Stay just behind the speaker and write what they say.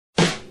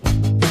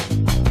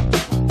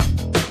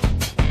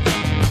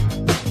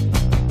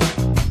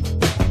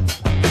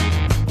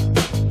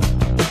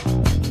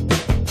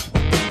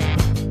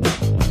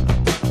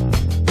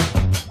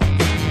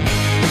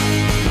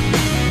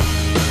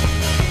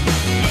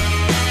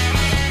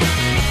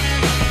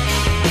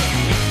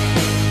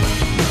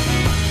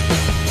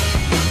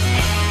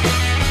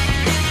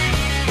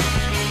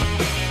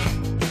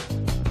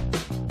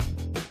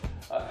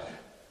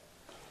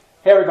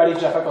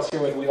everybody. Jeff Eccles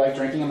here with We Like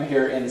Drinking. I'm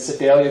here in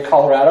Sedalia,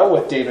 Colorado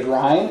with David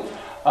Rhyne,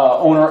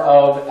 owner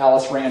of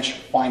Allis Ranch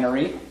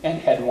Winery and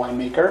head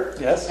winemaker.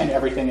 Yes. And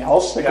everything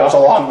else that goes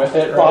along with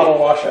it. Right? Bottle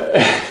washer.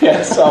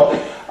 Yeah, so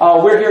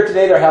we're here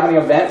today. They're having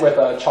an event with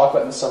a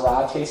chocolate and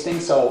Syrah tasting.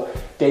 So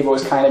David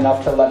was kind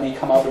enough to let me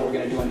come up and we're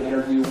going to do an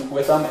interview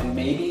with them and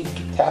maybe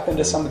tap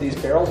into some of these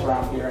barrels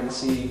around here and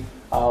see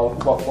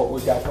what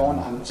we've got going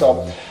on.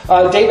 So,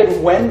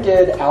 David, when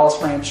did Allis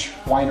Ranch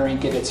Winery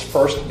get its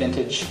first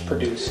vintage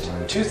produced?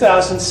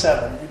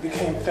 2007. We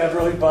became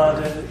federally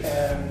bonded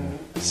and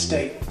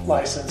state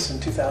licensed in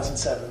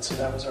 2007, so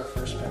that was our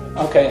first vintage.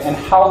 Okay, and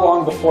how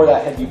long before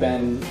that had you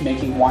been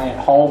making wine at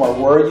home, or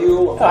were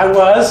you? I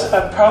was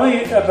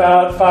probably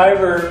about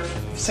 5 or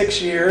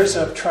 6 years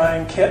of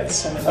trying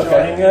kits and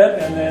enjoying it,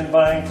 and then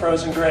buying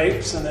frozen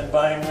grapes, and then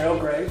buying real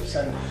grapes,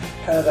 and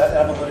kind of that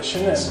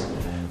evolution. And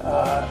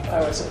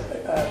I was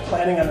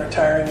planning on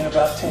retiring in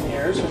about 10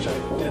 years, which I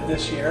did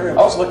this year. I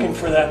was looking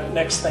for that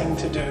next thing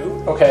to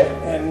do. Okay.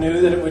 And knew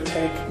that it would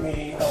take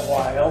me a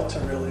while to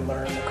really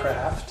learn the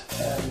craft.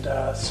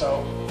 And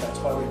so that's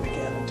why we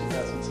began in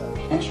 2007.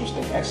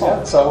 Interesting. Excellent.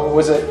 Yeah. So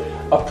was it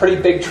a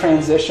pretty big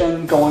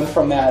transition going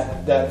from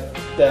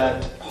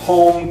that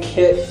home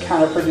kit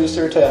kind of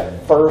producer to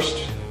that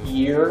first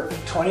year?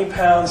 20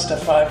 pounds to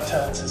 5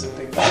 tons is a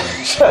big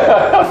change.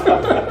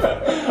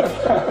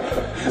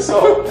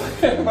 So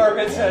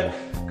Margaret said,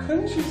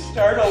 couldn't you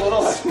start a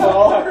little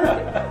smaller?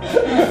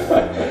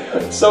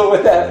 So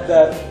with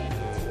that,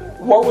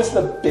 what was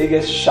the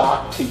biggest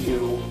shock to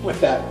you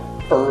with that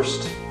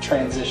first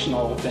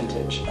transitional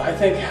vintage? I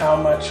think how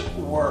much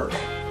work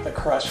the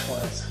crush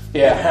was.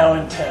 Yeah. And how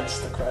intense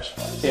the crush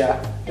was. Yeah.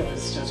 It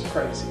was just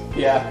crazy.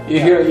 Yeah. You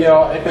hear,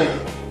 I think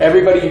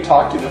everybody you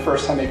talk to the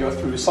first time they go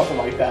through something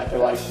like that, they're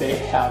like, they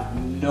have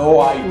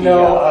no idea.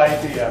 No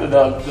idea.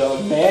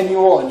 The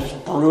manual and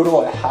just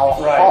brutal and how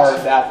hard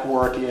that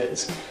work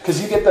is.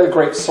 Because you get the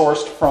grape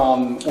sourced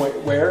from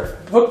where?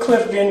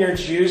 Bookcliff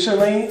Vineyards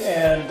usually,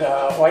 and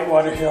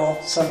Whitewater Hill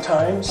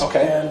sometimes.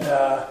 Okay. And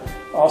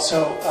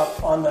also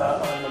up on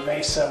the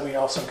Mesa, we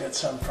also get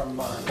some from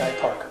Guy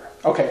Parker.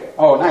 Okay.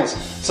 Oh, nice.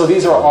 So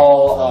these are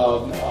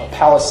all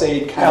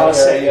Palisade kind of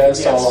areas.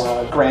 Yes.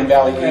 So Grand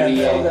Valley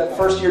AVA. That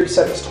first year you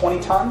said it was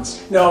 20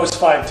 tons? No, it was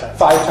 5 tons.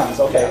 5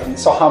 tons. Okay. Yeah. And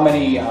so how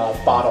many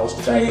bottles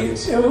did that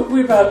produce? We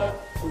were about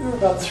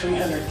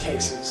 300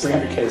 cases.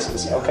 300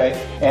 cases. Yeah. Okay.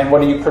 And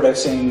what are you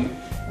producing?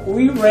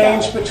 We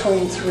range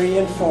between 3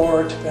 and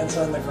 4. Depends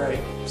on the grape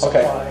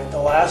supply. Okay.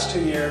 The last 2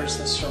 years,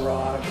 the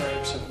Syrah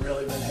grapes have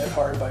really been hit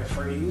hard by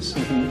freeze,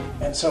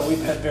 and so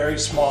we've had very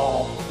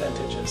small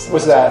vintages.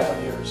 Was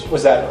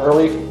that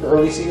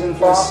early season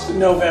frost?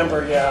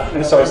 November, yeah.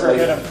 And November so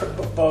hit them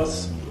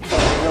both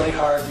really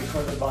hard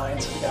before the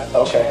vines had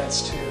gotten a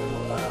chance to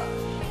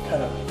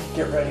kind of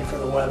get ready for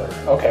the weather.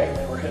 Okay. And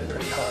they were hit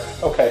pretty hard.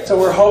 Okay. So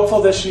we're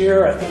hopeful this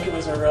year. I think it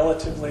was a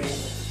relatively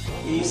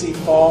easy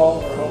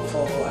fall. We're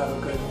hopeful we'll have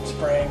a good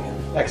spring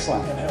and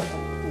excellent and have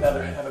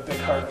a big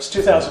harvest.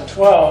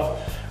 2012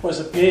 was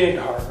a big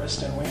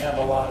harvest, and we have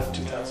a lot of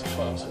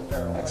 2012s in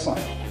barrel. Excellent,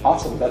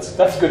 awesome.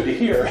 That's good to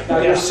hear. Now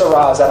your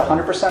Syrah, is that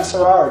 100%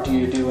 Syrah, or do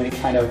you do any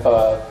kind of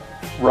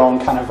Rhone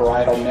kind of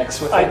varietal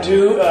mix with it? I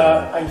do.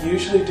 I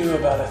usually do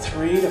about a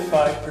 3 to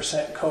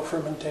 5%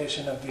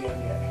 co-fermentation of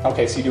Viognier.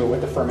 Okay, so you do it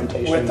with the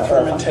fermentation. With the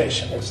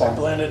fermentation. Excellent. I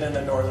blend it in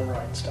the Northern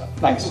Rhone stuff.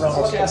 Nice. So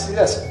let me ask you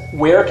this: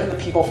 where can the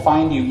people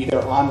find you,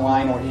 either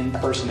online or in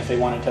person, if they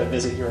wanted to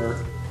visit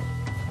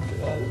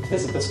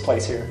visit this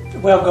place here?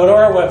 Well, go to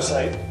our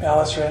website,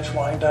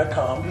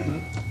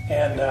 allisranchwine.com,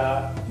 and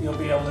you'll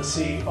be able to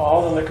see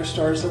all the liquor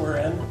stores that we're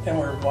in, and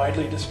we're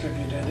widely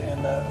distributed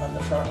on the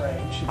Front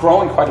Range.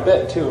 Growing quite a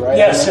bit too, right?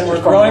 Yes, and we're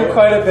growing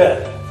quite a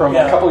bit. From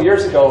a couple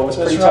years ago, it was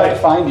pretty tight to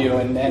find you,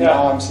 and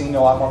now I'm seeing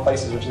a lot more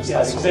places, which is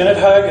yes. Bennett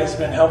Hug has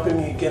been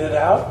helping me get it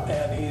out,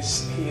 and he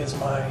is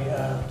my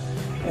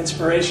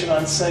inspiration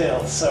on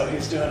sales, so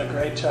he's doing a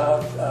great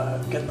job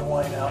getting the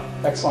wine out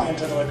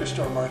into the liquor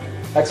store market.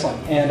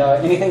 Excellent. And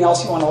anything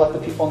else you want to let the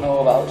people know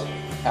about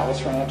Allis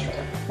Ranch?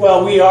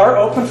 Well, we are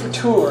open for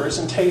tours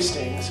and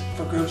tastings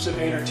for groups of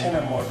 8 or 10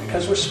 or more.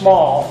 Because we're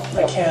small,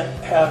 I can't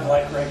have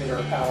like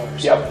regular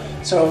hours. Yep.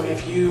 So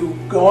if you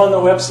go on the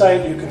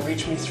website, you can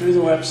reach me through the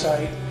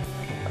website.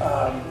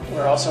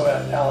 We're also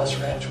at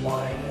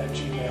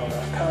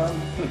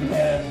allisranchwine@gmail.com,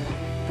 and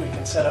we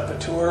can set up a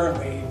tour, and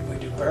we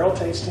do barrel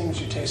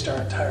tastings. You taste our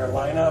entire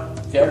lineup,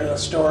 hear the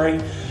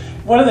story.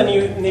 One of the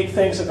unique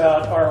things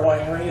about our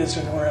winery is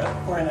we're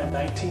in a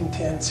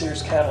 1910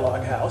 Sears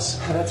catalog house.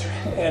 That's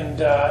right. And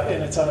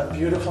it's on a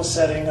beautiful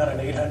setting on an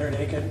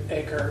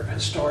 800-acre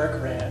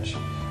historic ranch.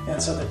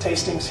 And so the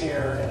tastings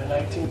here in a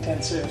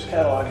 1910 Sears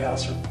catalog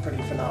house are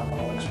pretty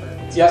phenomenal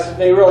experiences. Yes,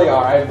 they really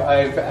are.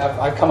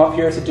 I've come up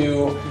here to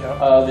do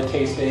the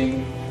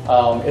tasting.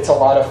 It's a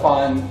lot of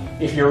fun.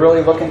 If you're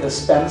really looking to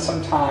spend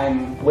some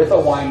time with a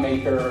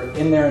winemaker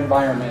in their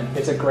environment,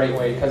 it's a great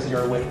way because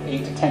you're with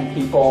 8 to 10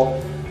 people.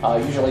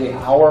 Usually an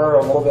hour,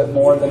 a little bit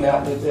more than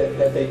that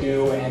they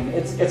do, and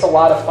it's a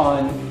lot of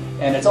fun,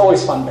 and it's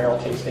always fun barrel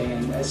tasting,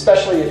 and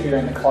especially if you're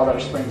in the Colorado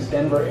Springs,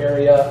 Denver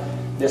area,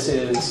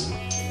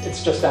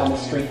 It's just down the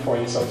street for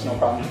you, so it's no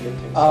problem to get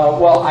to.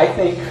 Well, I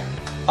think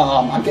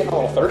I'm getting a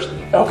little thirsty.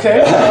 Okay,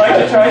 would you like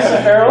to try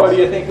some barrels? What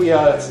do you think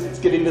let's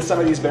get into some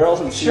of these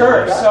barrels and see?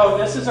 Sure. So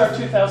this is our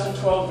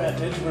 2012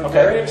 vintage. We're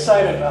very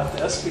excited about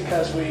this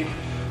because we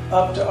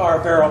upped our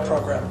barrel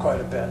program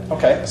quite a bit.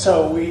 Okay.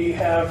 So we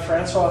have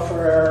Francois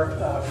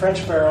Ferrer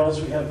French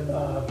barrels. We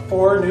have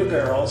 4 new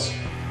barrels,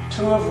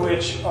 2 of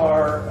which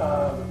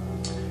are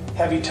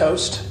heavy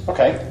toast.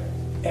 Okay.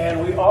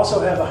 And we also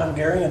have a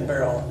Hungarian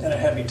barrel and a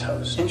heavy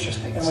toast.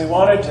 Interesting. And we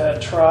wanted to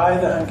try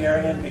the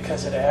Hungarian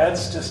because it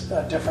adds just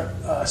a different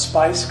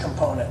spice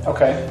component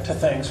to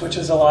things, which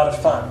is a lot of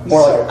fun.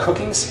 More like a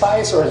cooking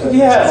spice, or is it?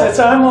 Yes,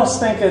 I almost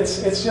think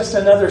it's just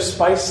another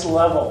spice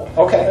level.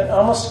 Okay.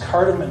 Almost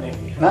cardamom-y.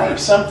 Nice. Or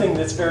something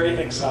that's very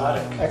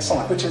exotic.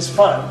 Excellent. Which is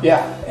fun.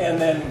 Yeah. And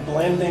then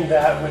blending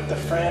that with the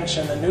French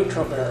and the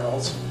neutral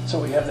barrels,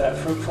 so we have that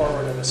fruit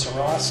forward of the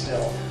Syrah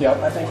still. Yep.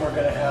 I think we're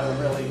going to have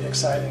a really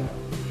exciting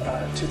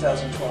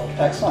 2012.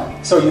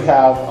 Excellent. So you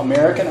have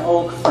American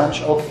oak,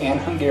 French oak,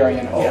 and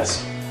Hungarian oak.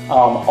 Yes.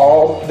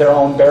 All their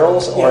own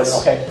barrels? Or,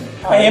 yes. Okay.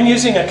 I am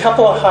using a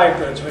couple of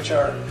hybrids, which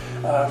are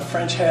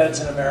French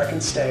heads and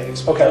American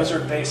staves. But those are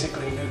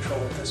basically neutral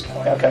at this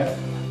point. Okay.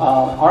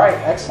 All right,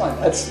 excellent.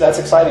 That's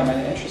exciting. I'm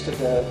interested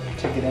to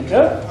get into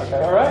that.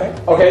 Okay. All right.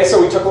 Okay,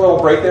 so we took a little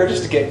break there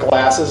just to get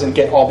glasses and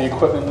get all the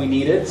equipment we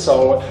needed.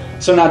 So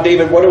now,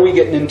 David, what are we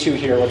getting into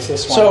here? What's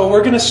this one? So we're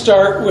going to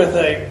start with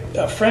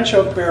a French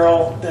oak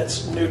barrel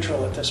that's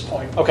neutral at this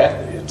point. Okay.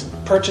 It's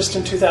purchased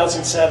in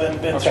 2007,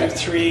 been through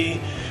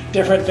 3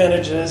 different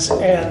vintages,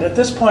 and at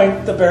this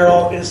point the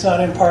barrel is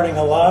not imparting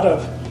a lot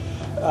of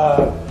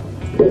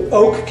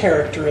oak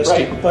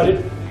characteristic,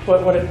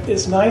 but what it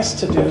is nice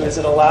to do is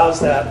it allows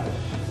that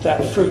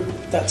fruit,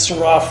 that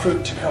Syrah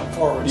fruit, to come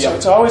forward. So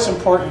it's always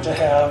important to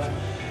have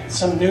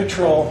some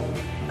neutral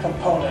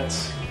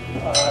components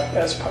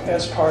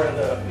as part of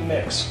the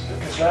mix,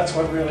 because that's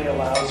what really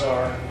allows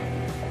our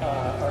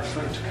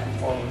fruit to come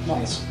forward.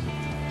 Nice.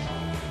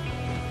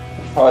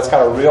 Oh, it's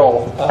got a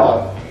real.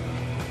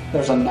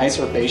 There's a nice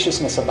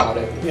herbaceousness about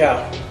it.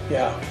 Yeah.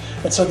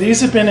 And so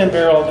these have been in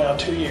barrel now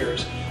 2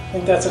 years. I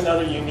think that's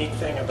another unique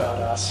thing about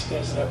us,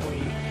 is that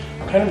we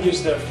kind of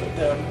use the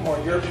more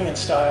European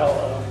style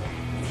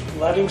of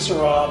letting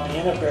Syrah be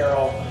in a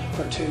barrel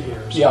for 2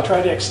 years. We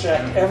try to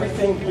extract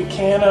everything we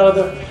can out of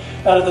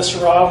the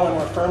Syrah when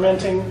we're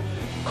fermenting.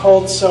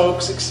 Cold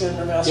soaks,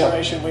 extended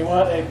maceration. We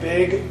want a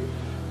big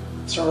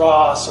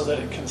Syrah so that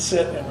it can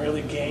sit and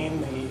really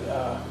gain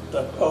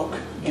the oak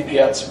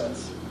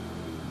enhancements.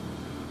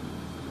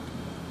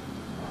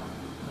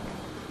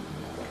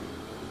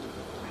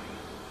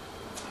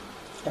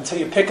 And so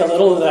you pick a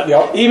little of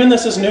that. Even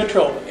this is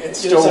neutral.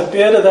 There's a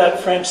bit of that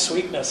French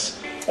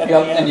sweetness. And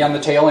on the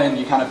tail end,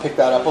 you kind of pick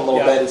that up a little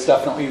bit. It's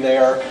definitely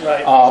there.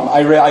 Right.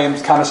 I am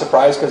kind of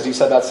surprised because you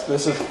said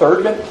this is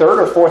third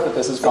or fourth that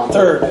this has gone.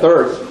 Third.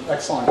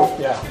 Excellent.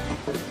 Yeah.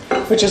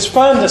 Which is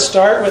fun to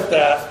start with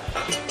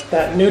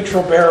that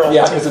neutral barrel.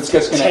 Yeah, because it's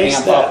just going to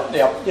amp up.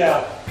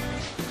 Yeah.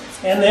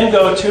 And then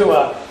go to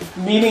a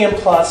medium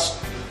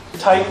plus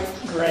tight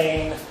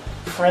grain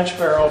French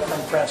barrel from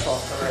Francois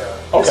Ferrer.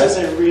 This is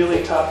a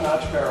really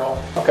top-notch barrel.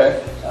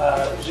 Okay.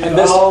 And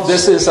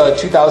this is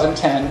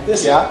 2010.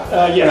 Yes.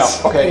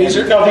 No. Okay. These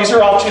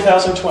are all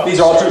 2012. These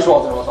are all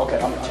 2012. Okay.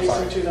 I'm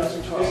sorry.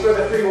 2012. These were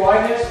the 3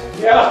 wine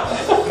is? Yeah.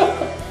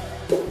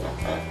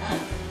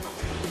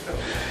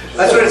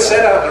 That's what it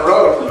said out on the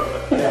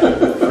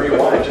road. 3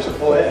 wine, just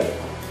pull in.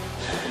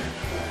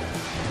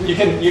 You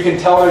can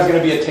tell there's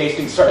going to be a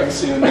tasting starting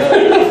soon.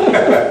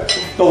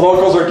 The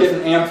locals are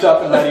getting amped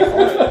up and ready for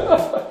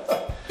it.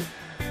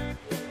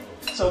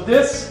 So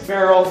this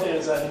barrel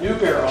is a new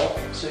barrel,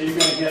 so you're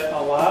going to get a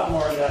lot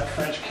more of that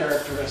French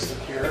characteristic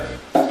here.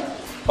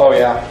 Oh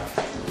yeah.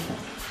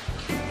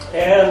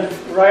 And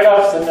right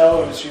off the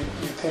nose, you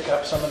pick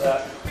up some of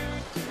that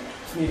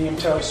medium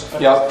toast, but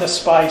the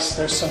spice,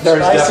 there's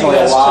definitely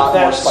a lot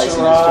more spiciness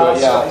to it.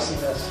 Yeah.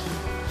 Spiciness.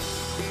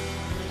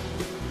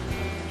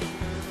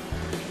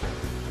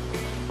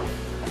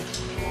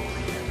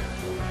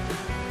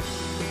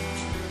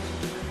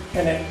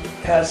 And it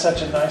has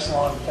such a nice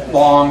long finish.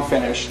 Long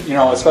finish,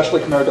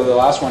 especially compared to the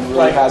last one,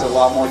 really has a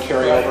lot more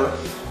carryover.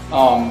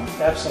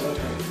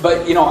 Absolutely.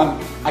 But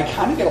I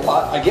kind of get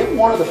I get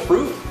more of the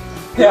fruit,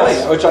 really,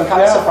 which I'm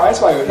kind of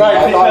surprised by.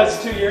 Right,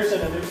 because 2 years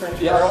in a new French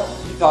barrel.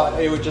 You thought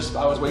it would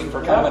I was waiting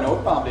for kind of an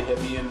oak bomb to hit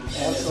me, and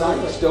it's not.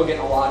 You're still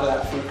getting a lot of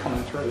that fruit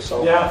coming through.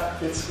 So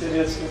it's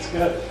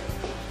good.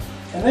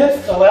 And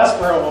then the last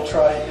barrel we'll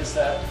try is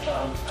that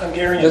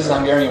Hungarian. This is a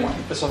Hungarian one.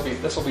 This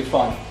will be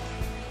fun.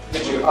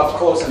 Get you up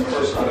close and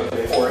personal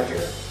pour it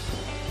here.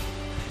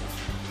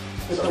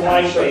 Just the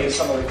wine show you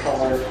some of the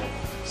color.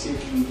 See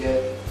if you can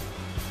get.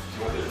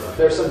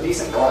 There's some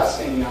decent glass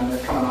staining on there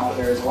coming off of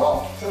there as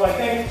well. So I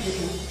think you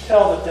can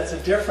tell that that's a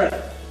different.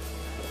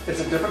 It's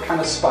a different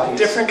kind of spice.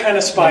 Different kind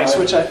of spice,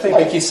 which I think,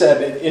 like you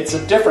said, it's a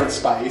different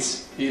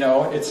spice.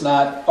 It's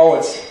not.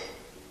 It's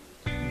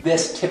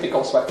this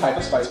typical type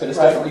of spice, but it's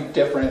definitely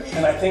different.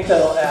 And I think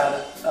that'll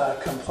add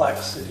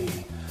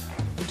complexity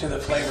to the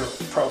flavor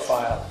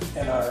profile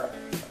in our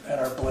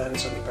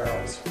blends of the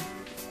barrels.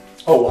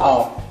 Oh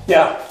wow.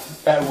 Yeah.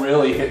 That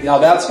really hit. Now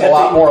that's a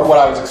lot more of what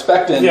I was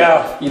expecting.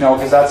 Yeah. You know,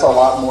 because that's a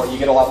lot more. You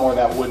get a lot more of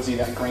that woodsy,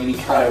 that grainy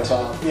kind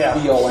of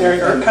feel. Very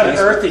kind of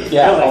earthy.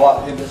 Yeah. Really. A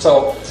lot.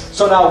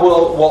 So now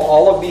will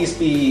all of these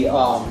be?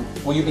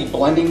 Will you be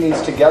blending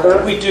these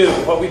together? We do.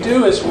 What we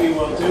do is we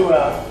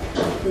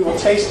will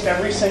taste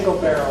every single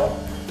barrel.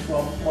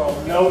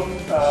 We'll note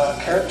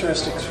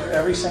characteristics for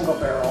every single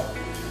barrel,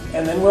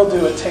 and then we'll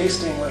do a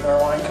tasting with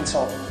our wine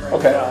consultant,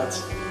 Grand Valley.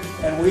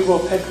 And we will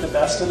pick the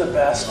best of the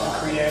best and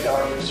create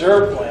our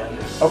reserve blend.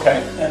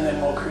 Okay. And then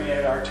we'll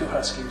create our two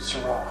Husky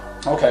Syrah.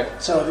 Okay.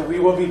 So we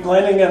will be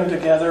blending them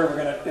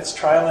together. It's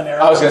trial and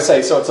error. I was going to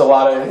say, so it's a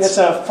lot of... It's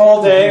a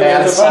full day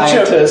with a bunch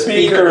of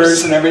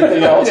speakers and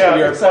everything else. Yeah,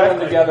 You're exactly.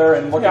 putting together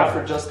and looking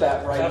for just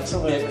that right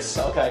mix.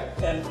 Okay.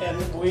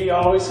 And we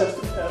always have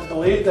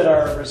believed that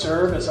our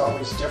reserve is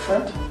always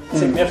different,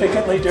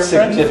 significantly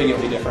different.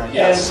 Significantly different,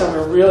 yes. And so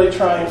we're really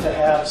trying to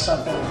have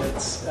something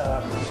that's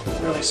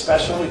really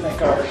special. We think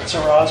our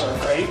Syrahs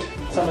are great,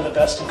 some of the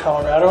best in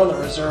Colorado, and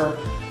the reserve,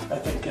 I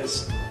think,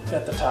 is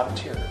at the top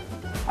tier.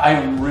 I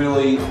am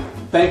really,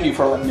 thank you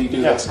for letting me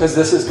do this, because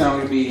this is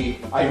going to be,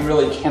 I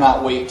really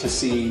cannot wait to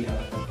see.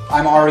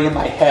 I'm already in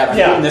my head. I'm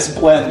getting this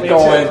blend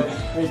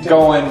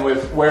going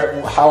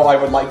with how I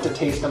would like to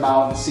taste them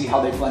out and see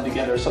how they blend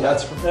together. So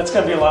that's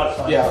going to be a lot of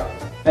fun. Yeah.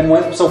 And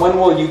when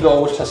will you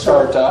go to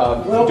start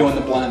doing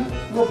the blend?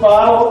 We'll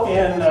bottle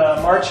in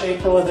March,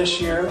 April of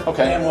this year,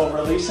 okay, and we'll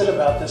release it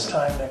about this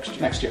time next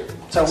year. Next year.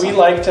 So we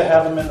like to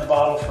have them in the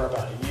bottle for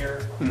about a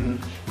year, mm-hmm,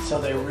 so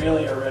they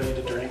really are ready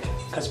to drink,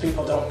 because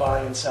people don't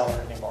buy in cellar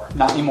anymore.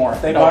 Not anymore.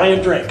 They buy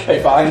and drink.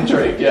 They buy and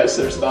drink, yes.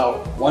 There's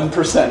about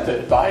 1%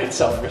 that buy and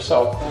cellar.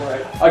 So,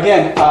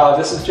 again,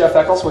 this is Jeff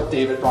Eccles with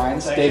David Rhyne.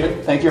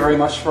 David, thank you very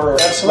much for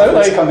letting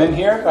us come in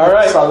here. All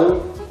right.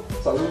 Salud.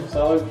 Salud.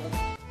 Salud.